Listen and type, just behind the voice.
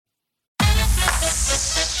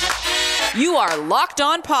You are Locked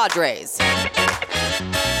On Padres,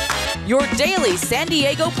 your daily San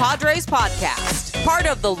Diego Padres podcast. Part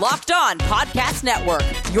of the Locked On Podcast Network,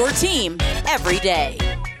 your team every day.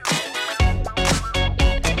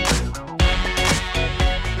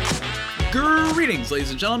 Greetings, ladies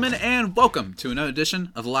and gentlemen, and welcome to another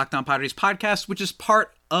edition of the Locked On Padres podcast, which is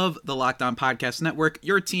part of the Locked On Podcast Network,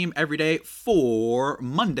 your team every day for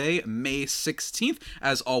Monday, May 16th.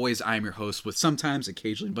 As always, I am your host with sometimes,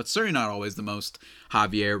 occasionally, but certainly not always the most,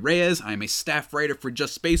 Javier Reyes. I am a staff writer for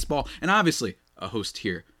Just Baseball, and obviously a host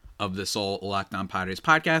here of this all Locked On Padres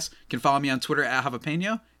podcast. You can follow me on Twitter at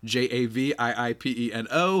Javapeno,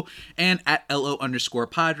 Javiipeno, and at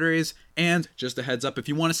LO_Padres. And just a heads up, if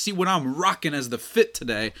you want to see what I'm rocking as the fit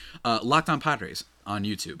today, Locked On Padres on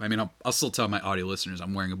YouTube. I mean, I'll still tell my audio listeners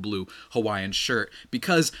I'm wearing a blue Hawaiian shirt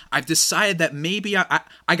because I've decided that maybe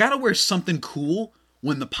I gotta wear something cool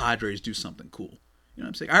when the Padres do something cool. You know what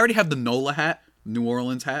I'm saying? I already have the NOLA hat, New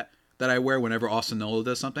Orleans hat, that I wear whenever Austin Nola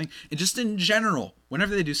does something. And just in general,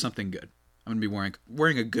 whenever they do something good, I'm going to be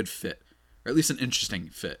wearing a good fit, or at least an interesting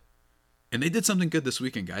fit. And they did something good this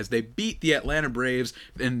weekend, guys. They beat the Atlanta Braves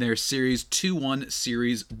in their Series 2-1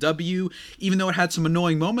 Series W, even though it had some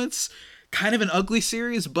annoying moments. Kind of an ugly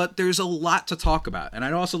series, but there's a lot to talk about. And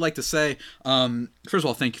I'd also like to say, first of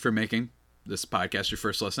all, thank you for making this podcast your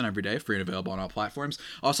first listen every day, free and available on all platforms.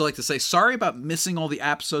 Also like to say sorry about missing all the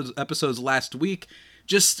episodes last week.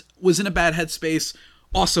 Just was in a bad headspace.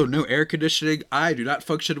 Also, no air conditioning. I do not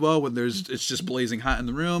function well when it's just blazing hot in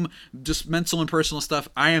the room. Just mental and personal stuff.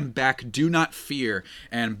 I am back. Do not fear.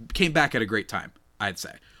 And came back at a great time, I'd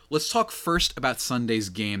say. Let's talk first about Sunday's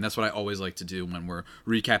game. That's what I always like to do when we're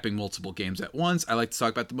recapping multiple games at once. I like to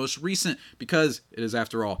talk about the most recent because it is,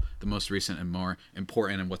 after all, the most recent and more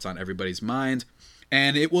important and what's on everybody's mind.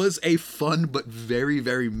 And it was a fun but very,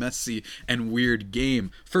 very messy and weird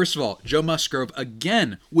game. First of all, Joe Musgrove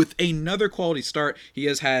again with another quality start. He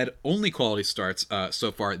has had only quality starts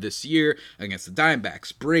so far this year against the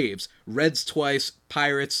Diamondbacks, Braves, Reds twice,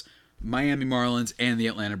 Pirates, Miami Marlins, and the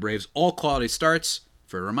Atlanta Braves. All quality starts.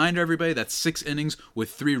 For a reminder, everybody, that's 6 innings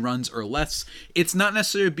with 3 runs or less. It's not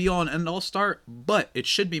necessarily a be-all and end-all start, but it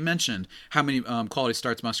should be mentioned how many quality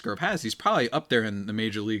starts Musgrove has. He's probably up there in the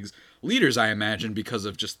major leagues leaders, I imagine, because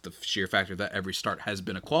of just the sheer factor that every start has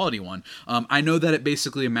been a quality one. I know that it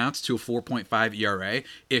basically amounts to a 4.5 ERA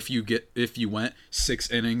if you went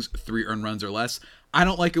 6 innings, 3 earned runs or less. I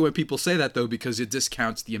don't like it when people say that, though, because it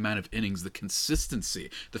discounts the amount of innings, the consistency.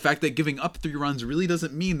 The fact that giving up 3 runs really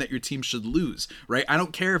doesn't mean that your team should lose, right? I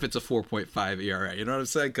don't care if it's a 4.5 ERA, you know what I'm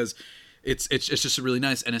saying? Because it's just really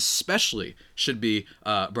nice, and especially should be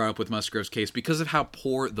brought up with Musgrove's case because of how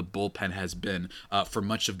poor the bullpen has been for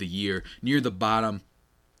much of the year. Near the bottom,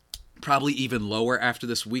 probably even lower after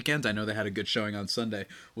this weekend. I know they had a good showing on Sunday,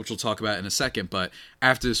 which we'll talk about in a second, but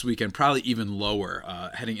after this weekend, probably even lower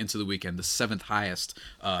heading into the weekend, the 7th highest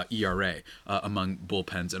ERA among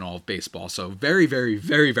bullpens in all of baseball. So very, very,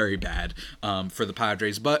 very, very bad for the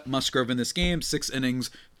Padres. But Musgrove in this game, 6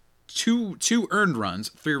 innings, two earned runs,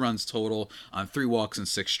 3 runs total on 3 walks and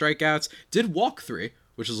 6 strikeouts. Did walk 3,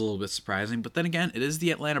 which is a little bit surprising. But then again, it is the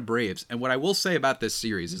Atlanta Braves. And what I will say about this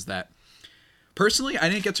series is that personally, I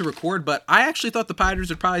didn't get to record, but I actually thought the Padres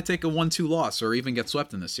would probably take a 1-2 loss or even get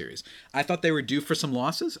swept in this series. I thought they were due for some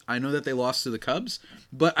losses. I know that they lost to the Cubs,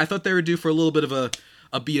 but I thought they were due for a little bit of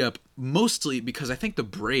a beat up, mostly because I think the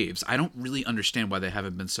Braves, I don't really understand why they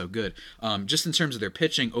haven't been so good. Just in terms of their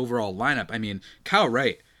pitching overall lineup, I mean, Kyle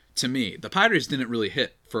Wright, to me, the Padres didn't really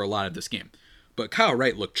hit for a lot of this game, but Kyle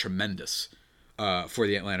Wright looked tremendous. For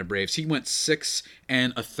the Atlanta Braves. He went 6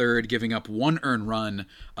 1/3, giving up 1 earned run,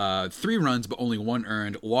 3 runs, but only 1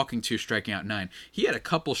 earned, walking 2, striking out 9. He had a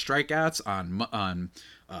couple strikeouts on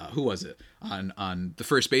who was it? On the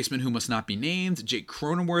first baseman who must not be named, Jake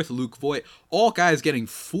Cronenworth, Luke Voit, all guys getting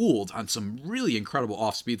fooled on some really incredible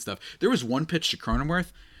off-speed stuff. There was one pitch to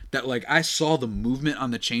Cronenworth that, like, I saw the movement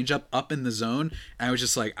on the changeup up in the zone, and I was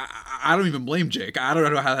just like, I don't even blame Jake. I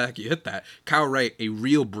don't know how the heck you hit that. Kyle Wright, a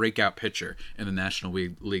real breakout pitcher in the National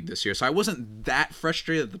League this year. So I wasn't that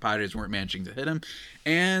frustrated that the Padres weren't managing to hit him.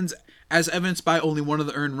 And as evidenced by only one of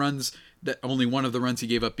the runs he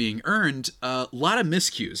gave up being earned, a lot of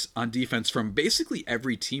miscues on defense from basically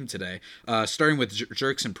every team today, starting with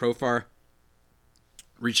Jerks and Profar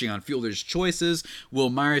reaching on fielders' choices.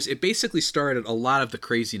 Will Myers, it basically started a lot of the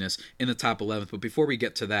craziness in the top 11th. But before we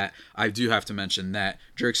get to that, I do have to mention that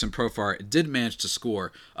Jurickson Profar did manage to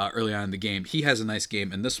score early on in the game. He has a nice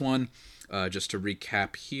game in this one. Just to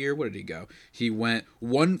recap here, what did he go? He went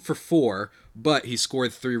 1 for 4, but he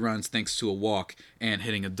scored 3 runs thanks to a walk and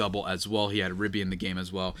hitting a double as well. He had Ribby in the game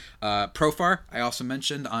as well. Profar, I also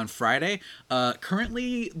mentioned on Friday,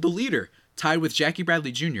 currently the leader, tied with Jackie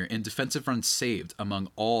Bradley Jr. in defensive runs saved among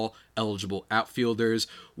all eligible outfielders,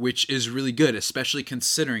 which is really good, especially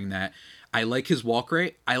considering that I like his walk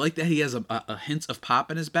rate. I like that he has a hint of pop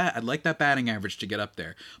in his bat. I'd like that batting average to get up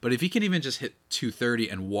there. But if he can even just hit 230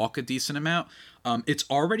 and walk a decent amount, it's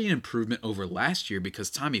already an improvement over last year because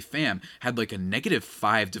Tommy Pham had like a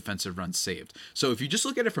 -5 defensive runs saved. So if you just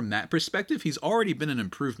look at it from that perspective, he's already been an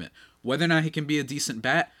improvement. Whether or not he can be a decent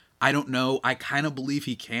bat, I don't know. I kind of believe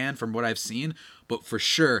he can from what I've seen, but for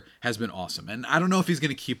sure has been awesome. And I don't know if he's going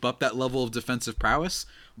to keep up that level of defensive prowess,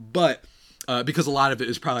 but because a lot of it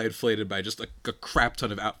is probably inflated by just a crap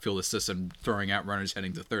ton of outfield assists and throwing out runners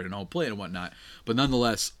heading to third and home plate and whatnot. But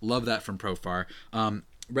nonetheless, love that from Profar.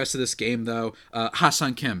 Rest of this game, though,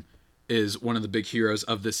 Ha-Seong Kim is one of the big heroes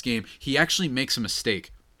of this game. He actually makes a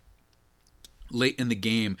mistake late in the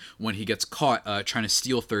game when he gets caught trying to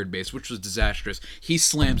steal third base, which was disastrous. He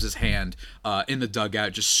slams his hand in the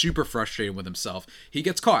dugout, just super frustrated with himself. He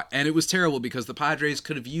gets caught, and it was terrible because the Padres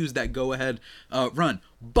could have used that go-ahead run.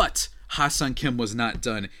 But Ha-Seong Kim was not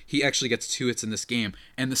done. He actually gets 2 hits in this game,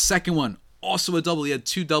 and the second one, also a double. He had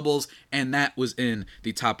 2 doubles, and that was in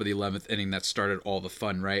the top of the 11th inning. That started all the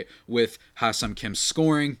fun, right? With Ha-Seong Kim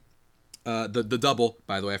scoring the double,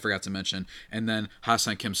 by the way, I forgot to mention, and then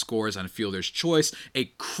Ha-Seong Kim scores on a fielder's choice. A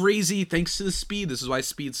crazy, thanks to the speed, this is why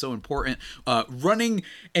speed's so important, running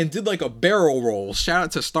and did like a barrel roll. Shout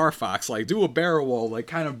out to Star Fox, like do a barrel roll, like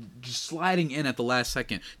kind of just sliding in at the last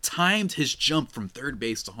second. Timed his jump from third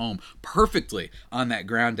base to home perfectly on that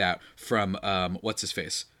ground out from what's his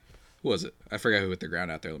face? Who was it? I forgot who hit the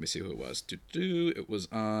ground out there. Let me see who it was. It was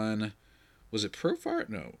on. Was it Profar?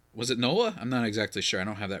 No. Was it Nola? I'm not exactly sure. I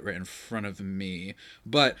don't have that right in front of me.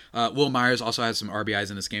 But Will Myers also has some RBIs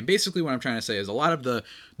in this game. Basically, what I'm trying to say is a lot of the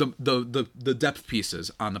depth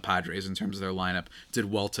pieces on the Padres in terms of their lineup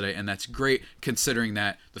did well today, and that's great considering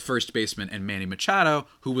that the first baseman and Manny Machado,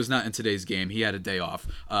 who was not in today's game, he had a day off,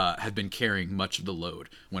 have been carrying much of the load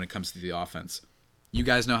when it comes to the offense. You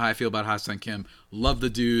guys know how I feel about Ha-Seong Kim. Love the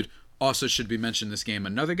dude. Also should be mentioned in this game.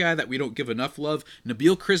 Another guy that we don't give enough love,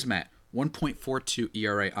 Nabil Crismatt. 1.42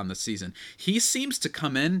 ERA on the season. He seems to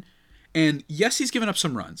come in, and yes, he's given up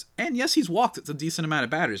some runs. And yes, he's walked a decent amount of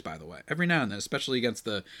batters, by the way, every now and then, especially against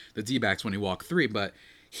the D-backs when he walked 3. But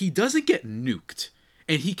he doesn't get nuked.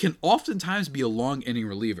 And he can oftentimes be a long inning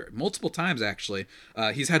reliever. Multiple times, actually.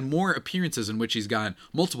 He's had more appearances in which he's gone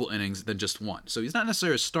multiple innings than just one. So he's not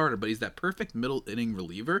necessarily a starter, but he's that perfect middle inning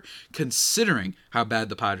reliever, considering how bad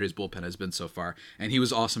the Padres bullpen has been so far. And he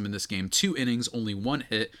was awesome in this game. 2 innings, only 1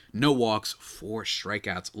 hit, no walks, 4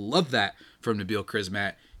 strikeouts. Love that from Nabil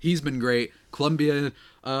Crismatt. He's been great. Columbia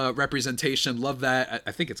representation, love that.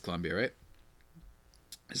 I think it's Columbia, right?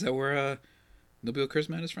 Is that where Nabil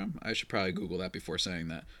Crismatt is from? I should probably Google that before saying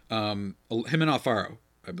that. Him and Alfaro.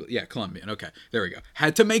 Yeah, Colombian. Okay, there we go.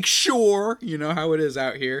 Had to make sure, you know how it is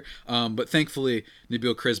out here. But thankfully,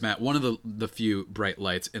 Nabil Crismatt, one of the few bright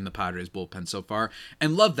lights in the Padres bullpen so far.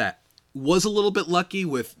 And love that. Was a little bit lucky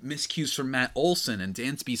with miscues from Matt Olson and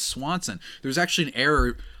Dansby Swanson. There's actually an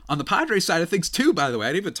error on the Padres side of things too, by the way. I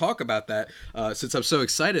didn't even talk about that since I'm so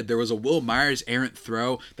excited. There was a Will Myers errant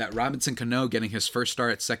throw that Robinson Cano, getting his first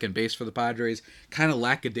start at second base for the Padres, kind of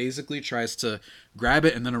lackadaisically tries to grab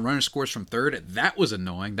it, and then a runner scores from third. That was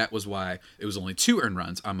annoying. That was why it was only 2 earned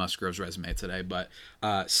runs on Musgrove's resume today. But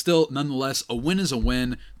still, nonetheless, a win is a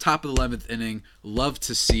win. Top of the 11th inning. Love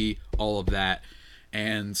to see all of that.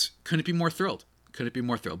 And couldn't be more thrilled. Couldn't be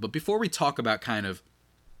more thrilled. But before we talk about kind of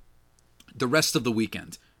the rest of the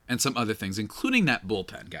weekend and some other things, including that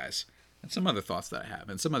bullpen, guys, and some other thoughts that I have,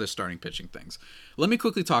 and some other starting pitching things, let me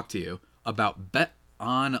quickly talk to you about Bet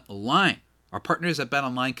Online. Our partners at Bet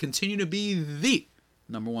Online continue to be the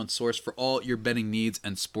 #1 source for all your betting needs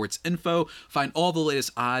and sports info. Find all the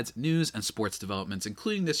latest odds, news, and sports developments,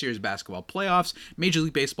 including this year's basketball playoffs, Major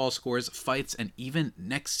League Baseball scores, fights, and even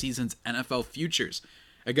next season's NFL futures.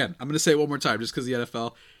 Again, I'm going to say it one more time just because the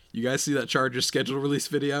NFL. You guys see that Chargers schedule release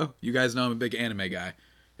video? You guys know I'm a big anime guy.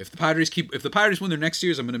 If the Padres win their next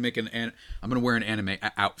year's, I'm going to wear an anime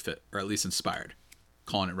outfit, or at least inspired.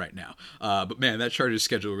 Calling it right now. But man, that Chargers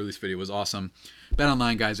schedule release video was awesome. Bet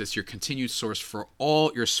Online, guys, it's your continued source for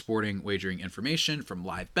all your sporting wagering information, from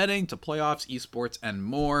live betting to playoffs, esports, and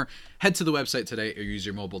more. Head to the website today or use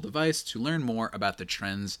your mobile device to learn more about the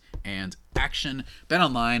trends and action. Bet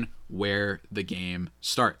Online, where the game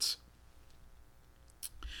starts.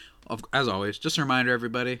 As always, just a reminder,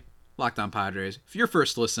 everybody, Locked On Padres, for your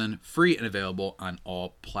first listen, free and available on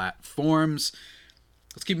all platforms.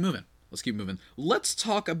 Let's keep moving. Let's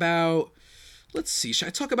talk about, should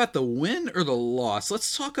I talk about the win or the loss?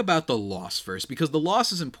 Let's talk about the loss first, because the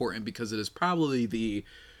loss is important because it is probably the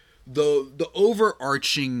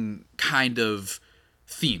overarching kind of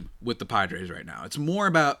theme with the Padres right now. It's more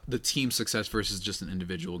about the team success versus just an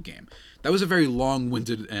individual game. That was a very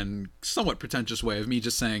long-winded and somewhat pretentious way of me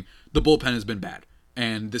just saying the bullpen has been bad.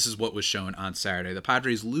 And this is what was shown on Saturday. The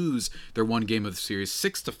Padres lose their one game of the series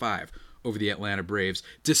 6-5 over the Atlanta Braves,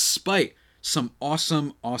 despite some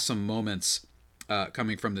awesome moments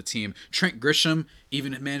coming from the team. Trent Grisham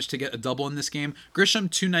even managed to get a double in this game. Grisham,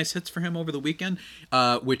 2 nice hits for him over the weekend,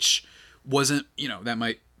 which wasn't, that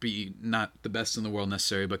might be not the best in the world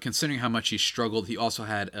necessarily, but considering how much he struggled, he also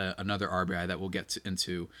had another RBI that we'll get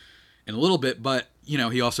into in a little bit, but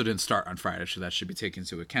he also didn't start on Friday, so that should be taken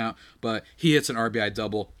into account. But he hits an RBI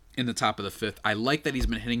double in the top of the 5th. I like that he's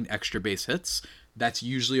been hitting extra base hits. That's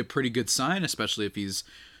usually a pretty good sign, especially if he's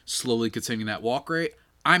slowly continuing that walk rate.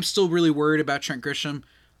 I'm still really worried about Trent Grisham.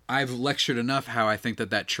 I've lectured enough how I think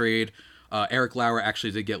that trade, Eric Lauer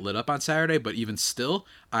actually did get lit up on Saturday, but even still,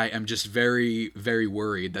 I am just very, very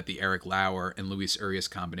worried that the Eric Lauer and Luis Urias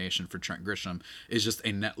combination for Trent Grisham is just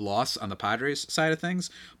a net loss on the Padres side of things.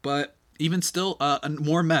 But even still,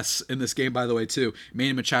 more mess in this game, by the way, too.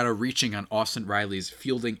 Manny Machado reaching on Austin Riley's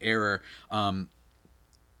fielding error,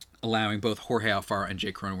 allowing both Jorge Alfaro and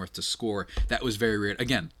Jake Cronenworth to score. That was very weird.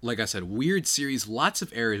 Again, like I said, weird series, lots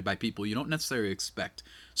of errors by people you don't necessarily expect.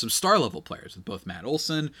 Some star-level players, with both Matt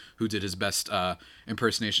Olson, who did his best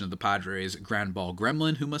impersonation of the Padres, ground ball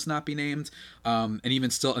gremlin, who must not be named, and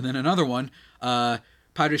then another one,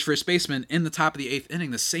 Padres first baseman in the top of the 8th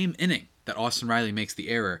inning, the same inning that Austin Riley makes the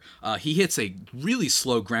error. He hits a really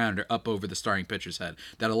slow grounder up over the starting pitcher's head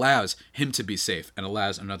that allows him to be safe and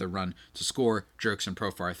allows another run to score. Jurickson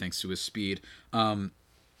Profar, thanks to his speed.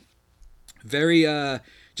 Very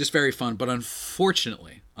fun, but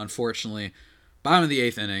unfortunately, bottom of the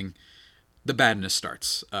 8th inning, the badness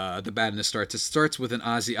starts. It starts with an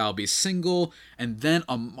Ozzie Albies single, and then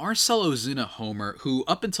a Marcell Ozuna homer, who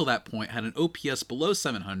up until that point had an OPS below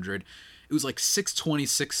 700. It was like 620,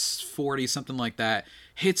 640, something like that.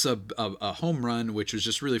 Hits a home run, which was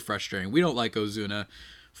just really frustrating. We don't like Ozuna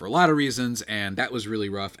for a lot of reasons, and that was really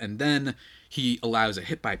rough. And then he allows a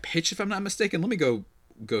hit by pitch, if I'm not mistaken. Let me go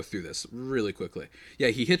through this really quickly. Yeah,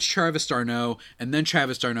 he hits Travis d'Arnaud, and then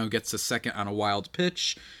Travis d'Arnaud gets the second on a wild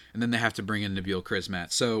pitch, and then they have to bring in Nabil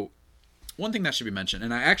Crismatt. So one thing that should be mentioned,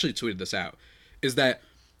 and I actually tweeted this out, is that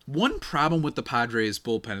one problem with the Padres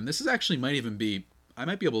bullpen, and this is actually I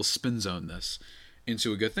might be able to spin zone this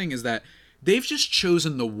into a good thing, is that they've just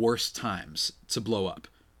chosen the worst times to blow up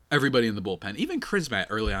everybody in the bullpen. Even Crismatt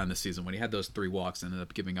early on in the season, when he had those 3 walks and ended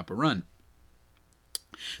up giving up a run.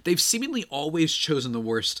 They've seemingly always chosen the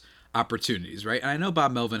worst opportunities, right? And I know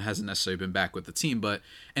Bob Melvin hasn't necessarily been back with the team,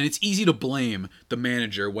 and it's easy to blame the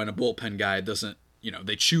manager when a bullpen guy doesn't,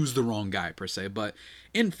 they choose the wrong guy per se. But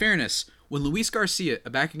in fairness, when Luis Garcia,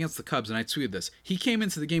 back against the Cubs, and I tweeted this, he came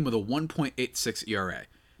into the game with a 1.86 ERA.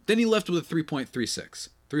 Then he left with a 3.36,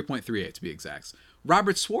 3.38 to be exact.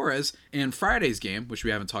 Robert Suarez in Friday's game, which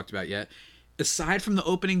we haven't talked about yet, aside from the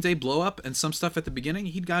opening day blow-up and some stuff at the beginning,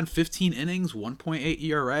 he'd gone 15 innings, 1.8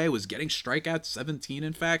 ERA, was getting strikeouts, 17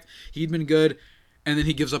 in fact. He'd been good, and then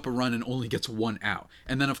he gives up a run and only gets 1 out.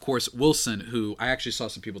 And then, of course, Wilson, who I actually saw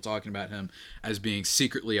some people talking about him as being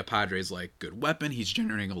secretly a Padres good weapon. He's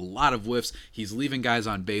generating a lot of whiffs. He's leaving guys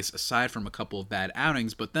on base aside from a couple of bad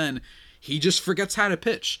outings, but then he just forgets how to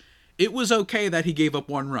pitch. It was okay that he gave up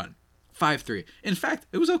 1 run, 5-3. In fact,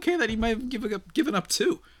 it was okay that he might have given up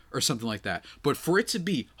 2. Or something like that. But for it to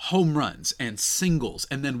be home runs and singles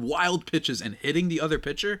and then wild pitches and hitting the other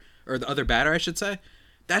pitcher, or the other batter, I should say,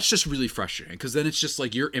 that's just really frustrating, because then it's just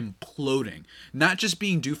like you're imploding. Not just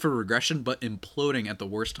being due for regression, but imploding at the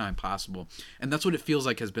worst time possible. And that's what it feels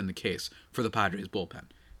like has been the case for the Padres bullpen.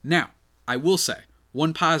 Now, I will say,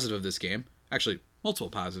 one positive of this game, actually multiple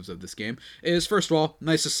positives of this game, is first of all,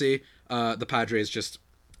 nice to see the Padres just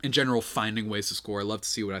in general finding ways to score. I love to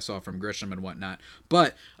see what I saw from Grisham and whatnot.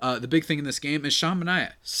 But the big thing in this game is Sean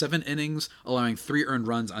Manaea. 7 innings, allowing 3 earned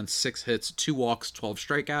runs on 6 hits, 2 walks, 12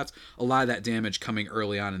 strikeouts. A lot of that damage coming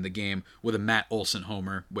early on in the game with a Matt Olson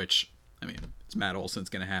homer, which, it's Matt Olson, it's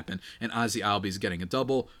going to happen. And Ozzie Albies getting a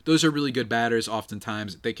double. Those are really good batters.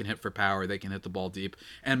 Oftentimes, they can hit for power. They can hit the ball deep.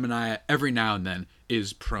 And Manaea, every now and then,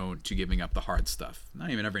 is prone to giving up the hard stuff.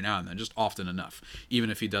 Not even every now and then, just often enough, even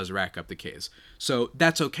if he does rack up the Ks. So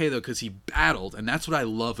that's okay, though, because he battled, and that's what I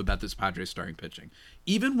love about this Padres starting pitching.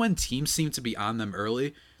 Even when teams seem to be on them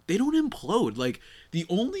early, they don't implode. The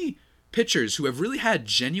only pitchers who have really had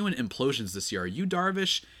genuine implosions this year are Yu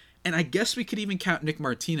Darvish, and I guess we could even count Nick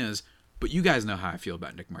Martinez, but you guys know how I feel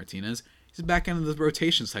about Nick Martinez. He's a back end of the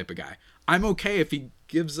rotations type of guy. I'm okay if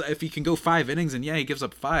he can go 5 innings, and yeah, he gives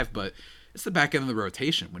up 5, but it's the back end of the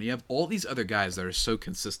rotation. When you have all these other guys that are so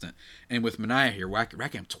consistent, and with Manaea here,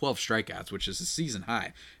 racking up 12 strikeouts, which is his season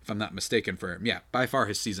high, if I'm not mistaken for him. Yeah, by far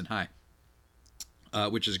his season high,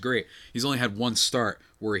 which is great. He's only had 1 start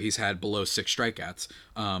where he's had below 6 strikeouts.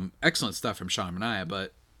 Excellent stuff from Sean Manaea,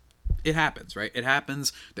 but it happens, right? It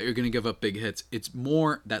happens that you're going to give up big hits. It's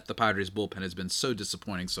more that the Padres bullpen has been so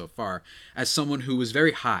disappointing so far. As someone who was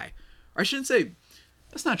very high, or I shouldn't say,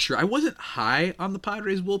 that's not true. I wasn't high on the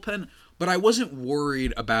Padres bullpen, but I wasn't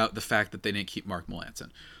worried about the fact that they didn't keep Mark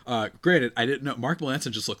Melancon. Granted, I didn't know. Mark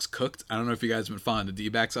Melancon just looks cooked. I don't know if you guys have been following the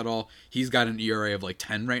D-backs at all. He's got an ERA of like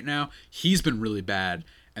 10 right now. He's been really bad,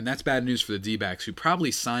 and that's bad news for the D-backs, who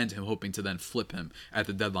probably signed him hoping to then flip him at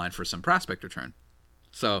the deadline for some prospect return.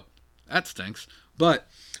 So that stinks. But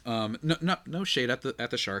no shade at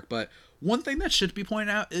the Shark. But one thing that should be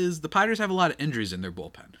pointed out is the Padres have a lot of injuries in their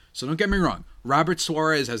bullpen. So don't get me wrong. Robert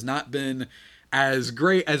Suarez has not been as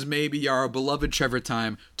great as maybe our beloved Trevor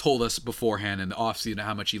Time told us beforehand in the offseason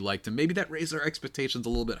how much he liked him. Maybe that raised our expectations a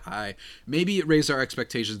little bit high. Maybe it raised our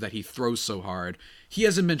expectations that he throws so hard. He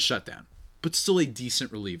hasn't been shut down, but still a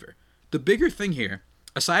decent reliever. The bigger thing here,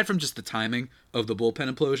 aside from just the timing of the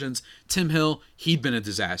bullpen implosions, Tim Hill, he'd been a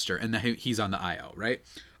disaster, and he's on the IL, right?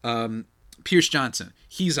 Pierce Johnson,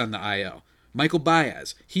 he's on the IL. Michael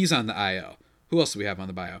Baez, he's on the IL. Who else do we have on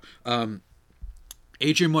the bio?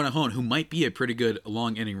 Adrian Morejon, who might be a pretty good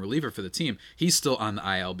long inning reliever for the team, he's still on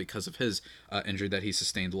the IL because of his injury that he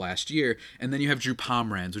sustained last year. And then you have Drew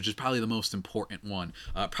Pomeranz, which is probably the most important one.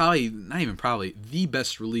 The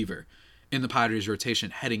best reliever in the Padres rotation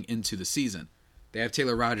heading into the season. They have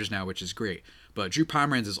Taylor Rogers now, which is great. But Drew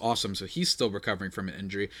Pomeranz is awesome, so he's still recovering from an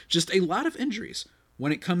injury. Just a lot of injuries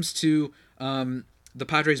when it comes to the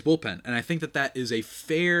Padres bullpen. And I think that is a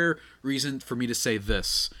fair reason for me to say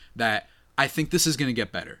this, that I think this is going to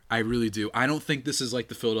get better. I really do. I don't think this is like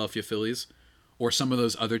the Philadelphia Phillies or some of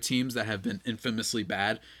those other teams that have been infamously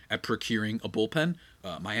bad at procuring a bullpen.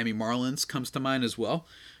 Miami Marlins comes to mind as well.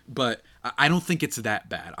 But I don't think it's that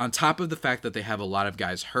bad. On top of the fact that they have a lot of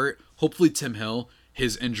guys hurt, hopefully Tim Hill,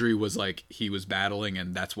 his injury was like he was battling,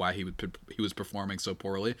 and that's why he was performing so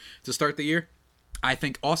poorly to start the year. I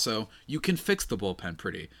think also you can fix the bullpen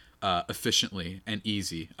pretty efficiently and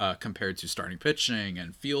easy compared to starting pitching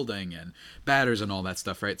and fielding and batters and all that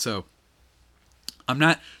stuff, right? So I'm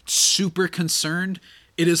not super concerned.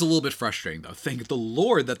 It is a little bit frustrating, though. Thank the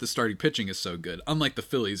Lord that the starting pitching is so good, unlike the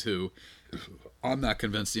Phillies, who I'm not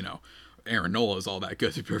convinced, Aaron Nola is all that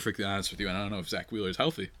good, to be perfectly honest with you, and I don't know if Zach Wheeler is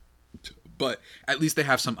healthy. But at least they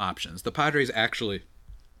have some options. The Padres actually,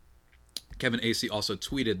 Kevin Acee also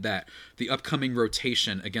tweeted that the upcoming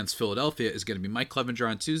rotation against Philadelphia is going to be Mike Clevenger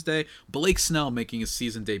on Tuesday, Blake Snell making his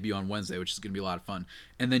season debut on Wednesday, which is going to be a lot of fun,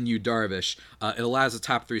 and then Yu Darvish. It allows the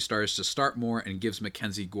top 3 starters to start more and gives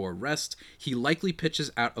Mackenzie Gore rest. He likely pitches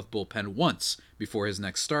out of bullpen once before his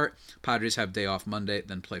next start. Padres have day off Monday,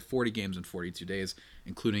 then play 40 games in 42 days,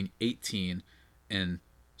 including 18 and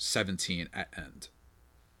 17 at end.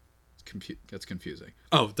 That's confusing.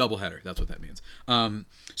 Oh, doubleheader. That's what that means.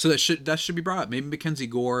 So that should be brought up. Maybe Mackenzie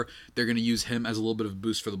Gore, they're going to use him as a little bit of a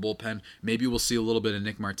boost for the bullpen. Maybe we'll see a little bit of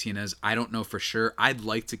Nick Martinez. I don't know for sure. I'd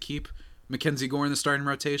like to keep Mackenzie Gore in the starting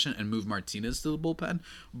rotation and move Martinez to the bullpen,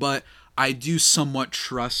 but I do somewhat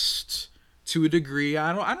trust to a degree.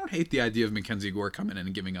 I don't hate the idea of Mackenzie Gore coming in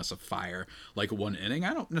and giving us a fire like 1 inning.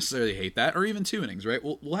 I don't necessarily hate that, or even 2 innings, right?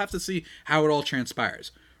 We'll have to see how it all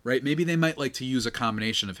transpires. Right? Maybe they might like to use a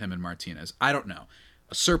combination of him and Martinez. I don't know.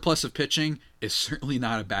 A surplus of pitching is certainly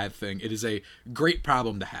not a bad thing. It is a great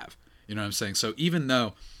problem to have. You know what I'm saying? So even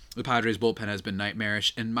though the Padres bullpen has been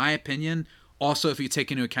nightmarish, in my opinion, also if you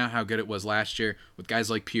take into account how good it was last year with guys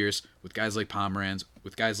like Pierce, with guys like Pomeranz,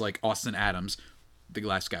 with guys like Austin Adams, the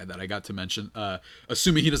last guy that I got to mention,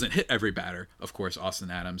 assuming he doesn't hit every batter, of course, Austin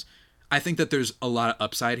Adams, I think that there's a lot of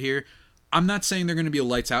upside here. I'm not saying they're going to be a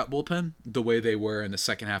lights-out bullpen the way they were in the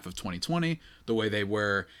second half of 2020, the way they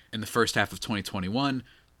were in the first half of 2021.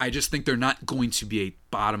 I just think they're not going to be a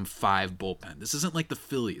bottom 5 bullpen. This isn't like the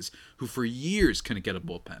Phillies, who for years couldn't get a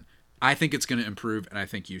bullpen. I think it's going to improve, and I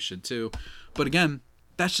think you should too. But again,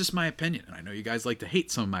 that's just my opinion, and I know you guys like to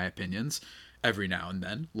hate some of my opinions every now and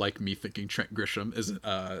then, like me thinking Trent Grisham isn't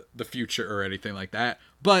the future or anything like that.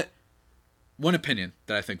 But one opinion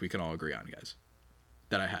that I think we can all agree on, guys,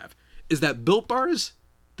 that I have, is that Built Bars,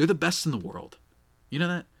 they're the best in the world. You know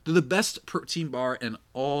that? They're the best protein bar in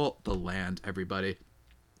all the land, everybody.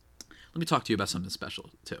 Let me talk to you about something special,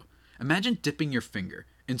 too. Imagine dipping your finger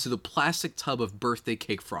into the plastic tub of birthday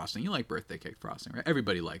cake frosting. You like birthday cake frosting, right?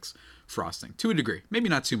 Everybody likes frosting to a degree. Maybe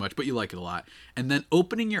not too much, but you like it a lot. And then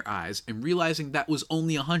opening your eyes and realizing that was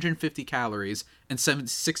only 150 calories and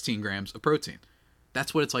 16 grams of protein.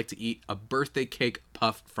 That's what it's like to eat a birthday cake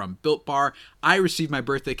puff from Built Bar. I received my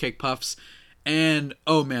birthday cake puffs, and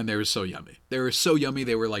oh man, they were so yummy. They were so yummy.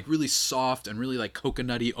 They were like really soft and really like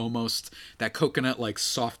coconutty almost. That coconut like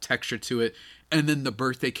soft texture to it. And then the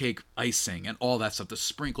birthday cake icing and all that stuff, the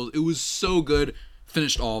sprinkles. It was so good.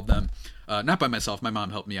 Finished all of them. Not by myself. My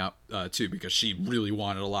mom helped me out too because she really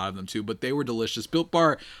wanted a lot of them too. But they were delicious. Built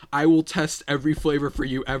Bar, I will test every flavor for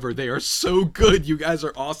you ever. They are so good. You guys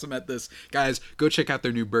are awesome at this. Guys, go check out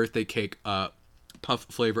their new birthday cake puff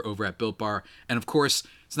flavor over at Built Bar. And of course,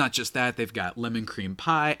 it's not just that. They've got lemon cream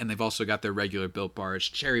pie, and they've also got their regular Built Bars,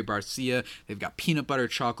 cherry barcia. They've got peanut butter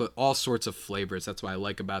chocolate, all sorts of flavors. That's what I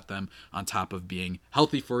like about them. On top of being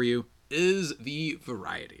healthy for you is the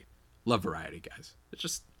variety. Love variety, guys. It's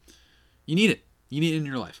just, you need it. You need it in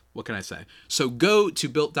your life. What can I say? So go to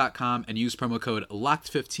Built.com and use promo code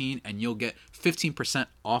LOCKED15 and you'll get 15%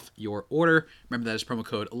 off your order. Remember, that is promo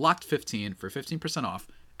code LOCKED15 for 15% off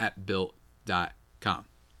at Built.com.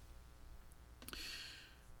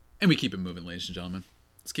 And we keep it moving, ladies and gentlemen.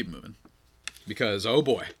 Let's keep it moving. Because, oh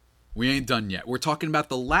boy, we ain't done yet. We're talking about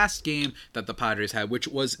the last game that the Padres had, which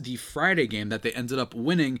was the Friday game that they ended up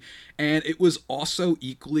winning. And it was also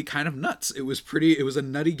equally kind of nuts. It was a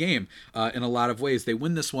nutty game in a lot of ways. They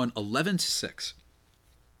win this one 11-6.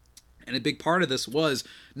 And a big part of this was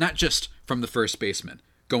not just from the first baseman,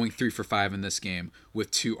 going 3 for 5 in this game with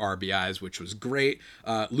 2 RBIs, which was great.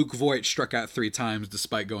 Luke Voit struck out 3 times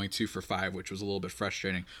despite going 2 for 5, which was a little bit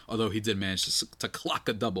frustrating, although he did manage to clock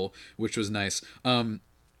a double, which was nice.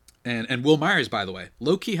 And Will Myers, by the way,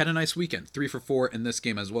 low-key had a nice weekend, 3 for 4 in this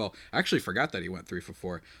game as well. I actually forgot that he went 3 for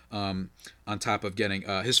 4 on top of getting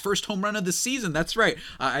his first home run of the season. That's right.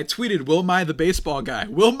 I tweeted, Will My the baseball guy.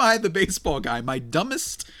 Will My the baseball guy. My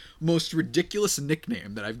dumbest, most ridiculous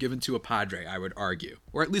nickname that I've given to a Padre, I would argue.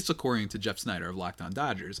 Or at least according to Jeff Snyder of Locked On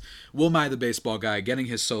Dodgers. Will My the baseball guy getting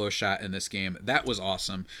his solo shot in this game. That was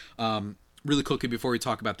awesome. Really quickly before we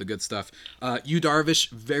talk about the good stuff, Yu Darvish,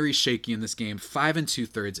 very shaky in this game. 5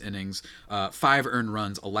 2/3 innings, 5 earned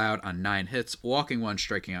runs allowed on 9 hits, walking 1,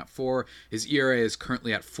 striking out 4. His ERA is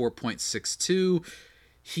currently at 4.62.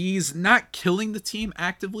 He's not killing the team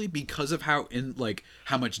actively because of how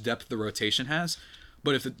much depth the rotation has.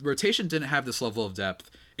 But if the rotation didn't have this level of depth,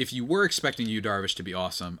 if you were expecting Yu Darvish to be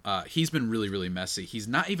awesome, he's been really, really messy. He's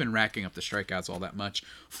not even racking up the strikeouts all that much.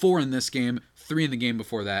 4 in this game, 3 in the game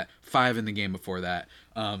before that, 5 in the game before that.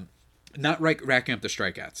 Not racking up the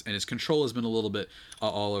strikeouts, and his control has been a little bit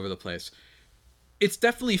all over the place. It's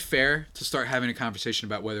definitely fair to start having a conversation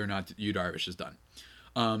about whether or not Yu Darvish is done,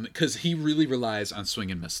 because he really relies on swing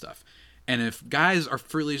and miss stuff. And if guys are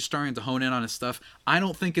really starting to hone in on his stuff, I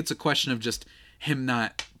don't think it's a question of just him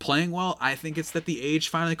not playing well. I think it's that the age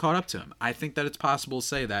finally caught up to him. I think that it's possible to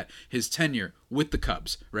say that his tenure with the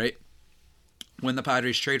Cubs, right, when the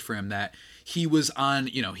Padres trade for him, that he was on,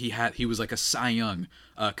 he was like a Cy Young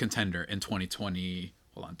contender in 2020,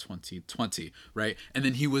 right? And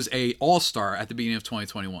then he was a all-star at the beginning of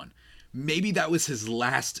 2021. Maybe that was his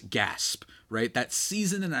last gasp, right? That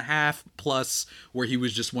season and a half plus where he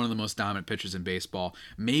was just one of the most dominant pitchers in baseball.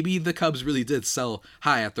 Maybe the Cubs really did sell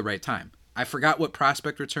high at the right time. I forgot what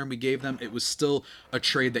prospect return we gave them. It was still a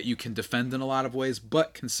trade that you can defend in a lot of ways,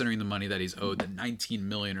 but considering the money that he's owed, the $19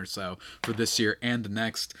 million or so for this year and the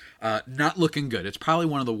next, not looking good. It's probably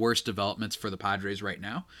one of the worst developments for the Padres right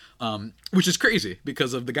now, which is crazy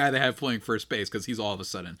because of the guy they have playing first base, because he's all of a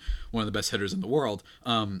sudden one of the best hitters in the world.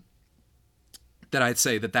 That I'd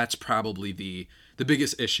say that's probably the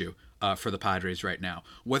biggest issue for the Padres right now.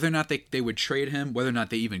 Whether or not they would trade him, whether or not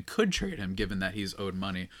they even could trade him, given that he's owed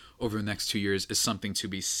money over the next 2 years, is something to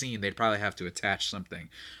be seen. They'd probably have to attach something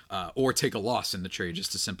or take a loss in the trade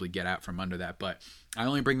just to simply get out from under that. But I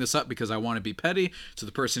only bring this up because I want to be petty to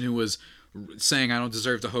the person who was saying I don't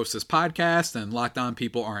deserve to host this podcast and Locked On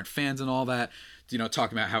people aren't fans and all that.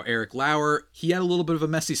 Talking about how Eric Lauer, he had a little bit of a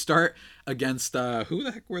messy start against, who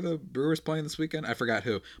the heck were the Brewers playing this weekend? I forgot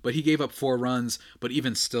who. But he gave up 4 runs, but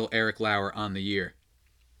even still, Eric Lauer on the year.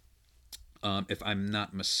 If I'm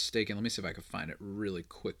not mistaken, let me see if I can find it really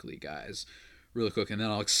quickly, guys. Really quick, and then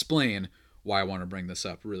I'll explain why I want to bring this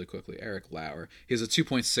up really quickly. Eric Lauer. He has a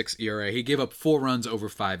 2.6 ERA. He gave up 4 runs over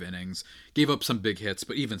 5 innings. Gave up some big hits,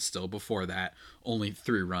 but even still, before that, only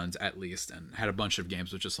 3 runs at least, and had a bunch of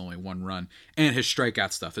games with just only 1 run. And his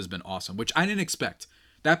strikeout stuff has been awesome, which I didn't expect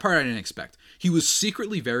That part I didn't expect. He was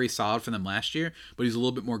secretly very solid for them last year, but he's a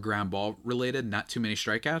little bit more ground ball related, not too many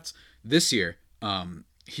strikeouts. This year,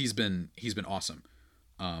 he's been awesome,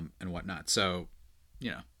 and whatnot. So,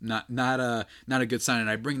 not a good sign. And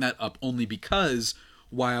I bring that up only because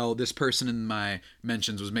while this person in my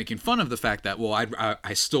mentions was making fun of the fact that, well,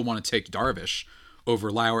 I still want to take Darvish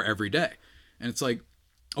over Lauer every day, and it's like,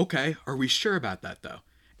 okay, are we sure about that though?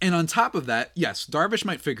 And on top of that, yes, Darvish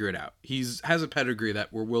might figure it out. He has a pedigree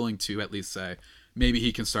that we're willing to at least say maybe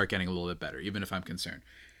he can start getting a little bit better, even if I'm concerned.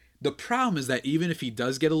 The problem is that even if he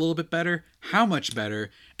does get a little bit better, how much better?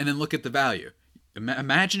 And then look at the value.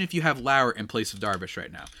 Imagine if you have Lauer in place of Darvish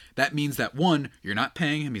right now. That means that, one, you're not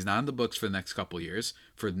paying him. He's not on the books for the next couple of years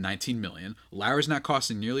for $19 million. Lauer's not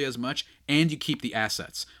costing nearly as much, and you keep the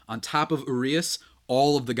assets. On top of Urias,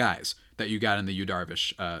 all of the guys that you got in the Yu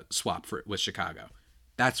Darvish swap with Chicago.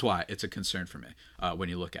 That's why it's a concern for me when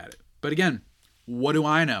you look at it. But again, what do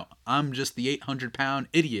I know? I'm just the 800-pound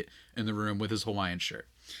idiot in the room with his Hawaiian shirt.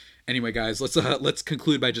 Anyway, guys, let's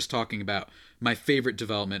conclude by just talking about my favorite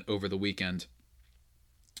development over the weekend,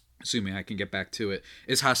 assuming I can get back to it,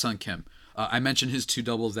 is Ha-Seong Kim. I mentioned his 2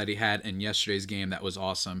 doubles that he had in yesterday's game. That was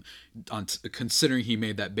awesome, considering he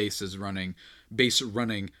made that base running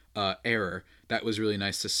error. That was really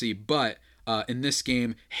nice to see. But in this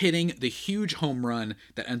game, hitting the huge home run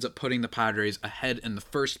that ends up putting the Padres ahead in the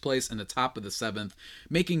first place in the top of the 7th,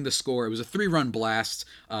 making the score. It was a 3-run blast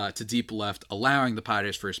to deep left, allowing the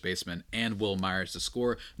Padres first baseman and Will Myers to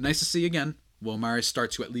score. Nice to see again. Will Myers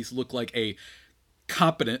start to at least look like a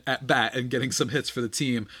competent at bat and getting some hits for the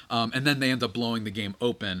team. And then they end up blowing the game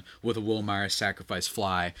open with a Will Myers sacrifice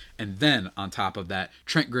fly. And then on top of that,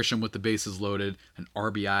 Trent Grisham with the bases loaded, an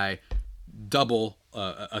RBI double,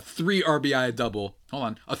 a 3 RBI double. Hold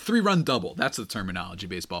on, a 3-run double. That's the terminology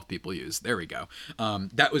baseball people use. There we go.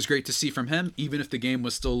 That was great to see from him, even if the game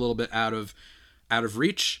was still a little bit out of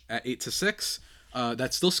reach at 8-6.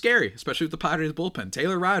 That's still scary, especially with the Padres bullpen.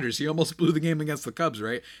 Taylor Rogers, he almost blew the game against the Cubs,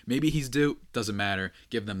 right? Maybe he's due. Doesn't matter.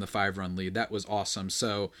 Give them the 5-run lead. That was awesome.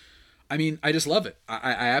 So, I mean, I just love it.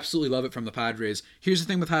 I absolutely love it from the Padres. Here's the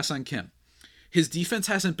thing with Ha-Seong Kim. His defense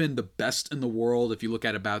hasn't been the best in the world if you look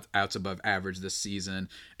at about outs above average this season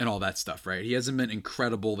and all that stuff, right? He hasn't been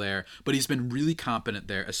incredible there, but he's been really competent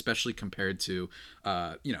there, especially compared to,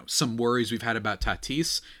 some worries we've had about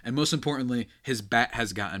Tatis. And most importantly, his bat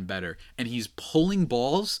has gotten better. And he's pulling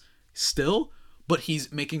balls still, but he's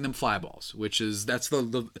making them fly balls, that's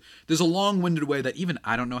there's a long-winded way that even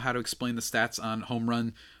I don't know how to explain the stats on home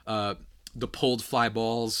run, the pulled fly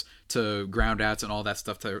balls to ground outs and all that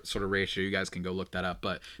stuff to sort of ratio. You guys can go look that up.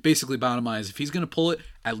 But basically, bottom line is if he's going to pull it,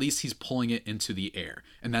 at least he's pulling it into the air.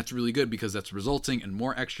 And that's really good because that's resulting in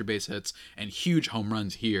more extra base hits and huge home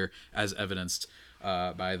runs here, as evidenced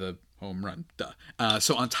by the home run.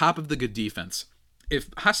 So on top of the good defense, if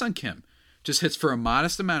Ha-Seong Kim just hits for a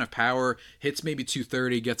modest amount of power, hits maybe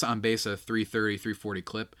 230, gets on base at a 330, 340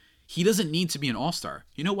 clip, he doesn't need to be an all-star.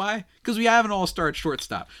 You know why? Because we have an all-star at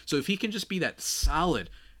shortstop. So if he can just be that solid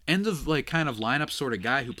end of kind of lineup sort of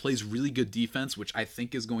guy who plays really good defense, which I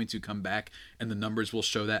think is going to come back, and the numbers will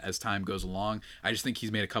show that as time goes along. I just think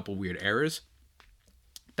he's made a couple weird errors.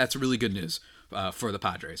 That's really good news for the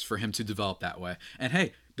Padres, for him to develop that way. And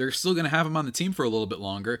hey, they're still going to have him on the team for a little bit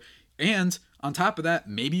longer. And on top of that,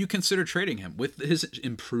 maybe you consider trading him with his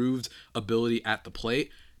improved ability at the plate.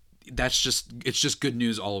 It's just good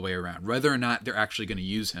news all the way around. Whether or not they're actually going to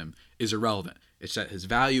use him is irrelevant. It's that his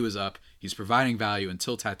value is up. He's providing value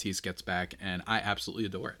until Tatis gets back, and I absolutely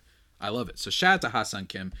adore it. I love it. So shout out to Ha-Seong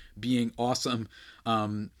Kim being awesome.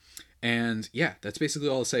 And yeah, that's basically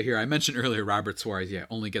all I'll say here. I mentioned earlier Robert Suarez,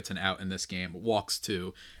 only gets an out in this game, walks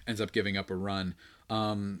 2, ends up giving up a run.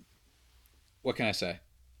 What can I say?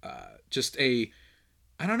 I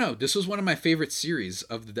don't know. This was one of my favorite series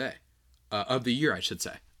of the day, of the year, I should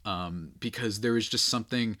say. Because there was just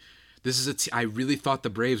something. I really thought the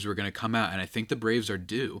Braves were going to come out, and I think the Braves are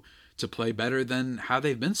due to play better than how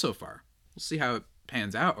they've been so far. We'll see how it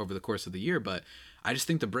pans out over the course of the year, but I just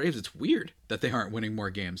think the Braves, it's weird that they aren't winning more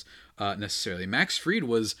games necessarily. Max Fried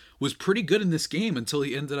was pretty good in this game until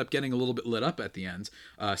he ended up getting a little bit lit up at the end.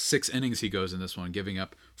 6 innings he goes in this one, giving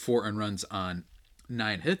up 4 earned runs on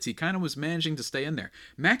 9 hits. He kind of was managing to stay in there.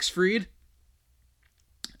 Max Fried,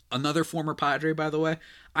 another former Padre, by the way,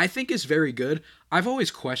 I think is very good. I've always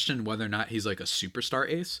questioned whether or not he's like a superstar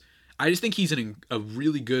ace. I just think he's a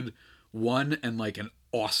really good 1 and like an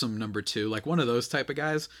awesome number 2, like one of those type of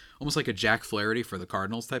guys, almost like a Jack Flaherty for the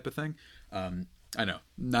Cardinals type of thing. I know,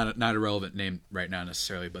 not a relevant name right now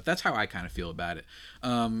necessarily, but that's how I kind of feel about it.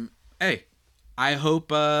 Hey, I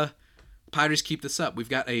hope Padres keep this up. We've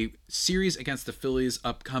got a series against the Phillies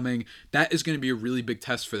upcoming. That is going to be a really big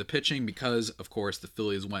test for the pitching because, of course, the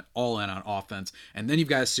Phillies went all in on offense. And then you've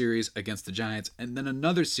got a series against the Giants and then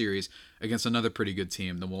another series against another pretty good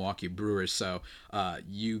team, the Milwaukee Brewers. So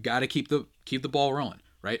you got to keep the ball rolling,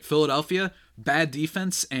 right? Philadelphia, bad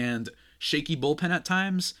defense and shaky bullpen at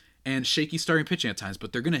times and shaky starting pitching at times,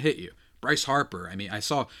 but they're going to hit you. Bryce Harper, I mean, I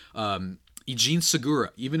saw Eugene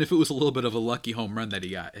Segura, even if it was a little bit of a lucky home run that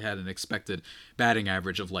he got, it had an expected batting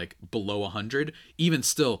average of like below 100. Even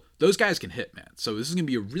still, those guys can hit, man. So this is going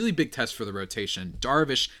to be a really big test for the rotation.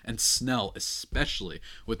 Darvish and Snell, especially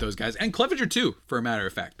with those guys. And Clevenger, too, for a matter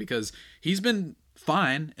of fact, because he's been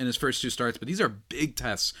fine in his first 2 starts, but these are big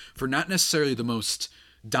tests for not necessarily the most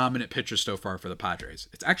dominant pitchers so far for the Padres.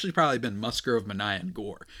 It's actually probably been Musgrove, Manaea, and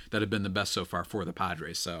Gore that have been the best so far for the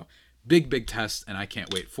Padres. So big test, and I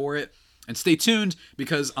can't wait for it. And stay tuned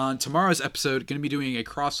because on tomorrow's episode, going to be doing a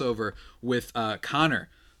crossover with Connor.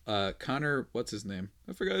 Connor, what's his name?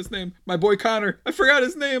 I forgot his name. My boy Connor. I forgot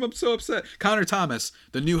his name. I'm so upset. Connor Thomas,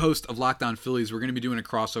 the new host of Locked On Phillies. We're going to be doing a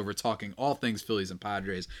crossover talking all things Phillies and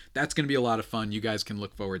Padres. That's going to be a lot of fun. You guys can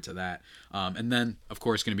look forward to that. And then, of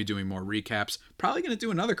course, going to be doing more recaps. Probably going to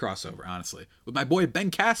do another crossover, honestly, with my boy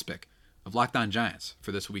Ben Kaspick of Locked On Giants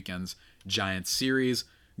for this weekend's Giants series.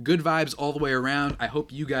 Good vibes all the way around. I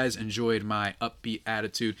hope you guys enjoyed my upbeat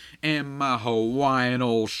attitude and my Hawaiian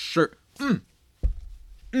old shirt.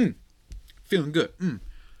 Feeling good. And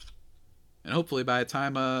hopefully by the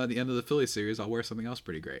time the end of the Philly series, I'll wear something else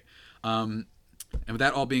pretty great. And with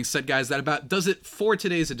that all being said, guys, that about does it for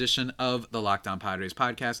today's edition of the Locked On Padres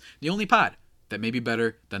podcast. The only pod that may be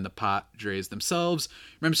better than the Padres themselves.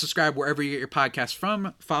 Remember to subscribe wherever you get your podcasts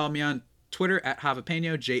from. Follow me on Twitter at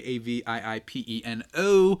Javipeno,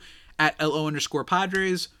 JAVIIPENO, at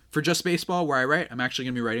LO_Padres. For Just Baseball, where I write, I'm actually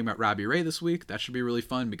going to be writing about Robbie Ray this week. That should be really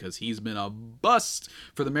fun because he's been a bust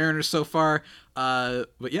for the Mariners so far.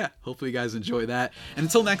 But yeah, hopefully you guys enjoy that. And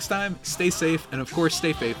until next time, stay safe and of course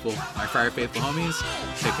stay faithful. My Friar Faithful homies,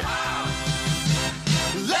 take care.